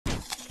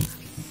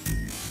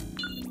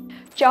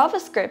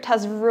JavaScript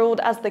has ruled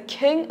as the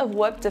king of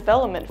web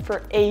development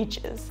for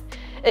ages.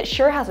 It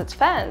sure has its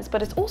fans,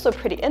 but it's also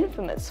pretty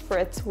infamous for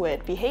its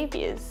weird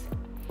behaviors.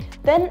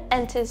 Then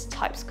enters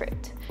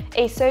TypeScript,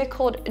 a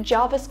so-called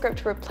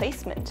JavaScript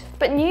replacement.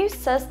 But news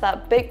says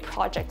that big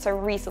projects are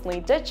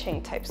recently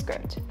ditching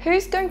TypeScript.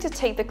 Who's going to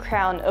take the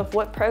crown of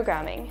web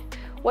programming?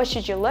 What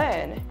should you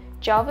learn?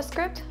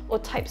 JavaScript or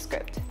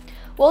TypeScript?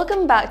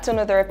 Welcome back to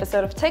another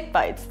episode of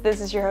TechBites.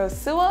 This is your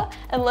host Sua,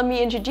 and let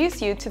me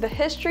introduce you to the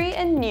history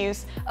and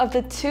news of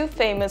the two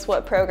famous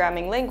web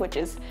programming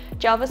languages,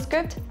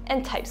 JavaScript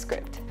and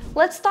TypeScript.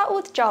 Let's start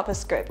with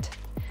JavaScript.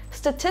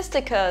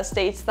 Statistica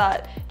states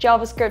that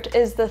JavaScript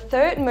is the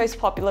third most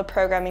popular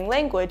programming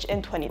language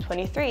in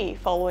 2023,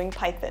 following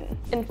Python.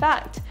 In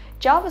fact,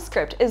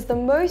 JavaScript is the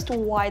most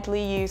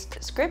widely used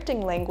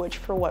scripting language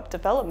for web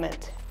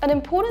development. An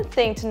important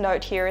thing to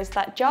note here is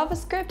that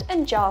JavaScript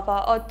and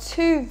Java are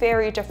two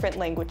very different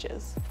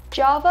languages.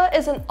 Java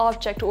is an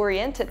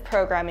object-oriented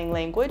programming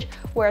language,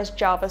 whereas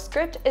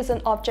JavaScript is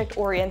an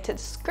object-oriented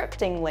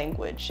scripting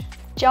language.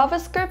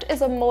 JavaScript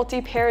is a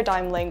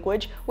multi-paradigm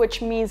language,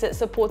 which means it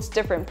supports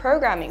different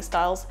programming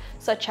styles,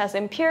 such as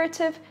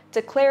imperative,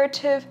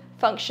 declarative,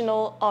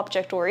 functional,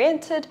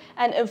 object-oriented,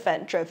 and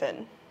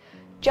event-driven.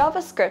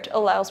 JavaScript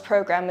allows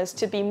programmers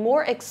to be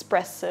more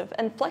expressive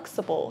and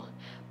flexible.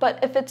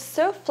 But if it's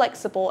so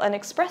flexible and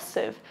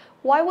expressive,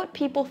 why would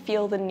people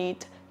feel the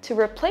need to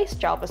replace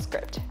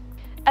JavaScript?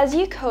 As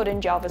you code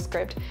in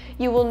JavaScript,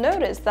 you will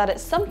notice that it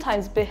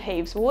sometimes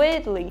behaves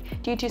weirdly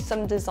due to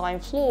some design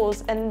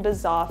flaws and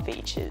bizarre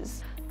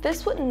features.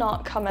 This would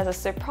not come as a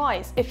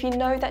surprise if you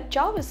know that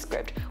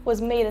JavaScript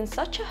was made in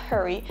such a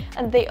hurry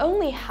and they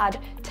only had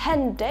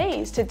 10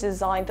 days to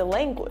design the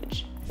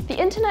language. The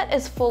internet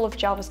is full of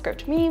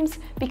JavaScript memes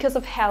because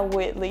of how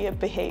weirdly it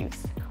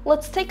behaves.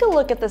 Let's take a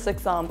look at this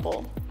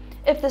example.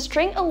 If the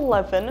string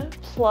 11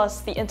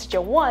 plus the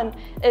integer 1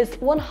 is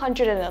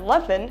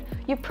 111,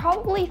 you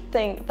probably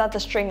think that the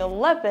string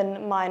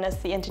 11 minus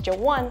the integer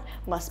 1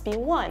 must be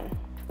 1.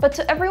 But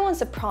to everyone's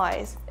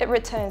surprise, it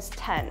returns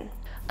 10.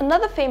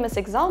 Another famous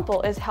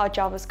example is how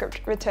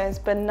JavaScript returns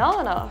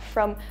banana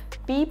from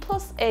b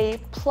plus a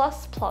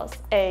plus plus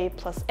a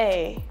plus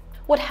a.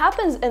 What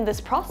happens in this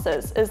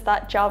process is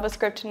that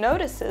JavaScript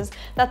notices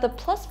that the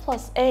plus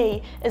plus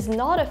a is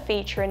not a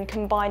feature in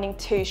combining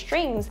two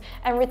strings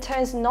and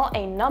returns not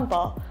a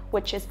number,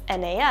 which is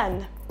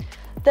nan.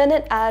 Then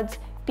it adds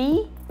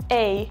b,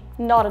 a,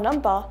 not a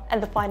number,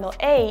 and the final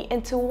a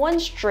into one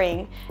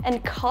string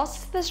and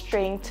casts the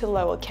string to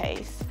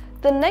lowercase.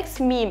 The next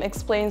meme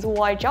explains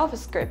why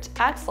JavaScript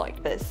acts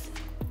like this.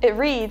 It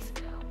reads,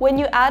 when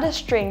you add a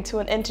string to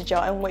an integer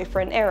and wait for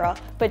an error,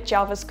 but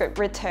JavaScript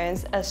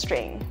returns a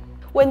string.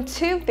 When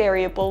two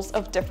variables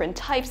of different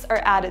types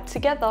are added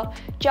together,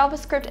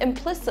 JavaScript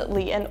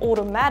implicitly and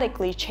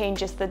automatically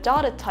changes the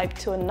data type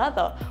to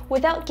another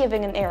without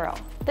giving an error.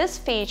 This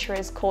feature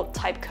is called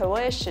type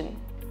coercion.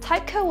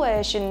 Type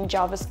coercion in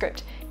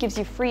JavaScript gives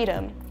you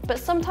freedom, but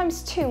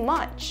sometimes too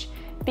much,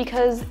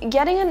 because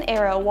getting an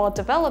error while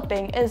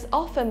developing is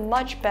often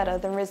much better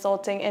than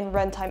resulting in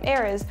runtime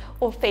errors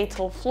or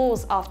fatal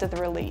flaws after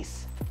the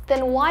release.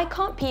 Then why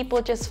can't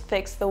people just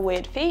fix the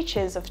weird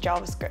features of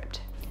JavaScript?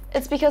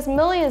 It's because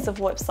millions of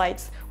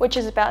websites, which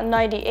is about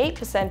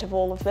 98% of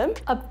all of them,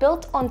 are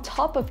built on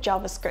top of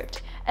JavaScript,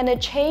 and a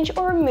change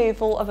or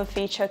removal of a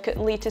feature could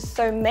lead to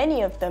so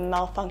many of them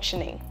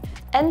malfunctioning.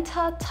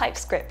 Enter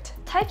TypeScript.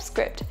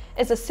 TypeScript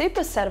is a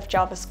superset of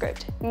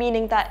JavaScript,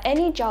 meaning that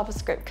any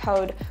JavaScript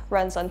code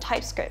runs on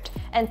TypeScript,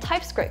 and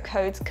TypeScript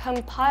codes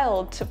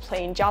compiled to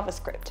plain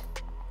JavaScript.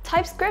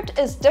 TypeScript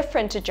is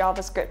different to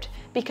JavaScript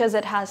because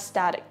it has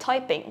static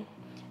typing.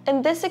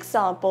 In this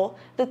example,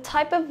 the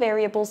type of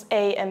variables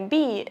a and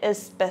b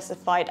is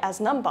specified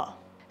as number.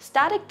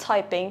 Static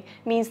typing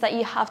means that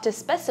you have to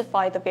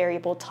specify the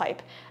variable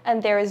type,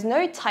 and there is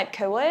no type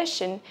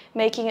coercion,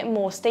 making it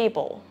more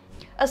stable.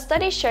 A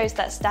study shows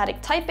that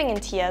static typing in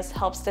TS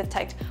helps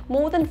detect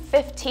more than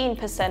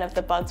 15% of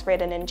the bugs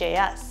written in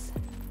JS.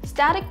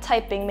 Static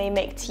typing may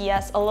make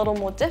TS a little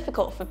more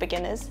difficult for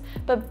beginners,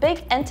 but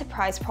big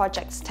enterprise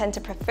projects tend to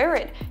prefer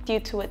it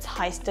due to its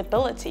high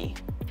stability.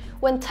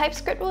 When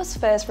TypeScript was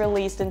first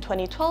released in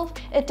 2012,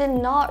 it did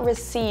not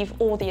receive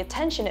all the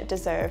attention it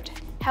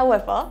deserved.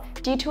 However,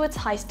 due to its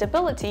high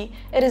stability,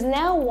 it is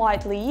now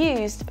widely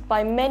used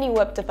by many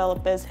web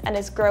developers and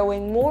is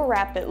growing more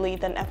rapidly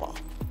than ever.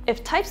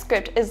 If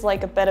TypeScript is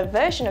like a better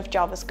version of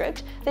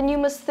JavaScript, then you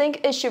must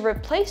think it should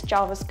replace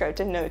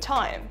JavaScript in no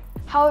time.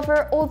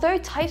 However, although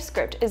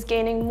TypeScript is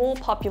gaining more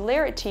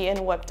popularity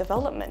in web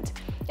development,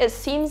 it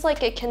seems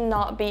like it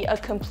cannot be a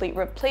complete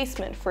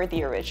replacement for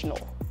the original.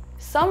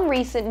 Some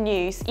recent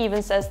news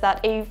even says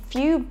that a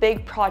few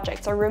big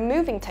projects are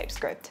removing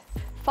TypeScript.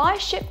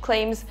 5ship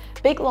claims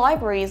big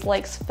libraries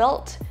like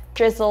Svelte,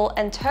 Drizzle,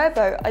 and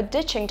Turbo are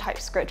ditching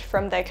TypeScript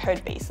from their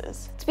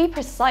codebases. To be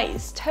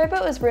precise,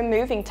 Turbo is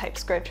removing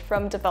TypeScript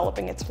from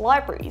developing its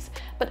libraries,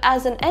 but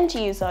as an end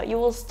user, you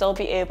will still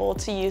be able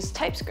to use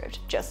TypeScript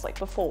just like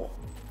before.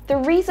 The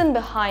reason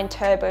behind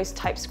Turbo's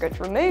TypeScript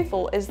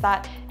removal is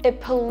that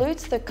it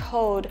pollutes the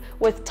code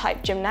with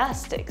type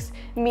gymnastics,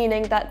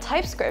 meaning that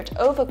TypeScript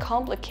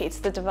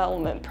overcomplicates the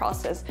development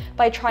process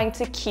by trying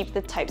to keep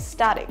the type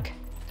static.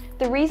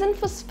 The reason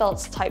for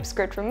Svelte's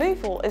TypeScript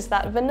removal is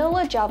that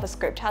vanilla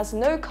JavaScript has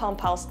no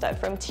compile step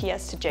from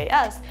TS to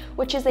JS,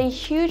 which is a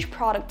huge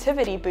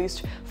productivity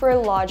boost for a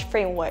large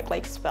framework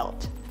like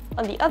Svelte.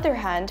 On the other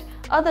hand,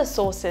 other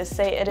sources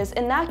say it is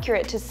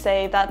inaccurate to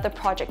say that the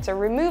projects are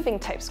removing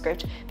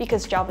TypeScript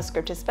because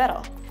JavaScript is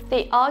better.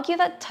 They argue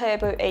that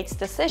Turbo 8's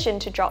decision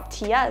to drop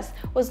TS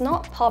was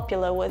not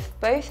popular with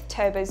both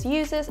Turbo's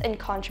users and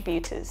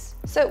contributors.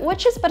 So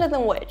which is better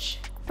than which?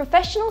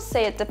 Professionals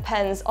say it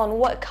depends on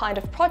what kind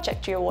of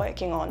project you're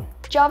working on.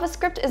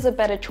 JavaScript is a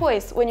better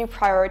choice when you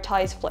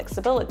prioritize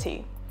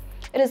flexibility.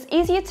 It is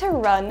easier to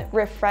run,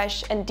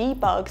 refresh, and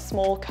debug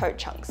small code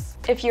chunks.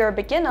 If you're a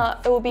beginner,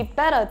 it will be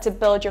better to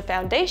build your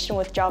foundation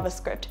with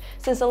JavaScript,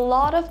 since a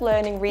lot of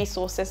learning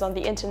resources on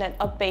the internet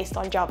are based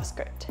on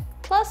JavaScript.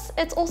 Plus,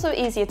 it's also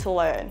easier to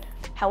learn.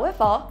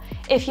 However,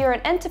 if you're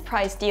an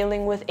enterprise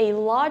dealing with a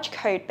large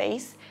code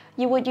base,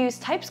 you would use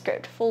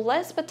TypeScript for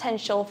less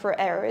potential for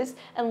errors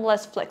and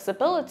less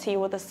flexibility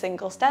with a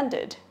single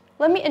standard.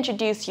 Let me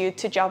introduce you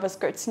to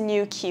JavaScript's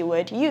new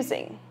keyword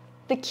using.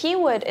 The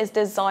keyword is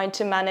designed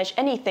to manage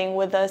anything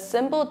with a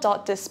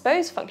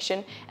symbol.dispose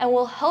function and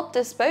will help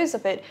dispose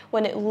of it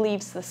when it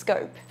leaves the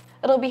scope.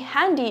 It'll be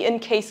handy in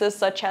cases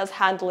such as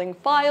handling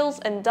files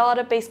and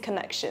database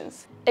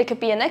connections. It could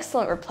be an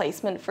excellent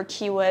replacement for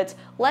keywords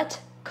let,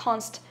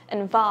 const,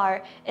 and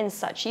var in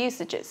such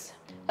usages.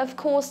 Of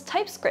course,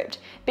 TypeScript,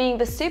 being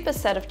the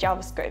superset of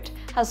JavaScript,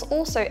 has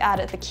also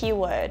added the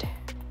keyword.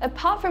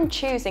 Apart from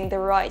choosing the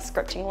right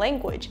scripting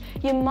language,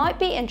 you might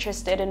be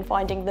interested in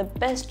finding the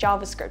best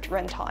JavaScript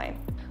runtime.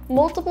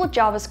 Multiple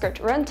JavaScript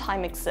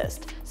runtime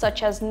exist,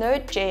 such as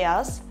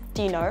Node.js,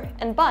 Deno,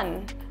 and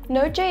Bun.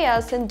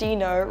 Node.js and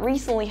Deno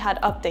recently had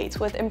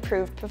updates with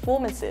improved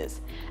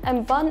performances,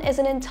 and Bun is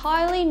an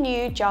entirely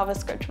new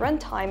JavaScript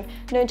runtime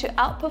known to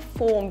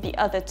outperform the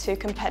other two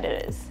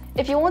competitors.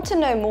 If you want to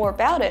know more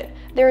about it,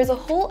 there is a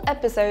whole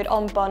episode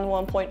on Bun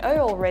 1.0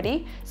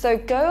 already, so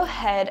go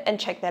ahead and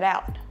check that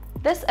out.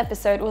 This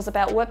episode was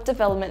about web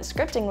development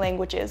scripting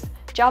languages,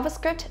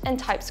 JavaScript and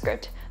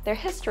TypeScript, their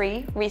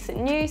history,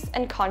 recent news,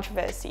 and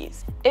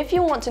controversies. If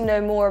you want to know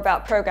more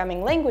about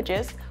programming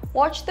languages,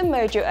 watch the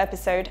Mojo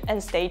episode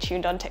and stay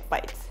tuned on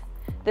TechBites.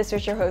 This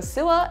was your host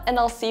Sua, and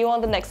I'll see you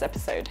on the next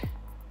episode.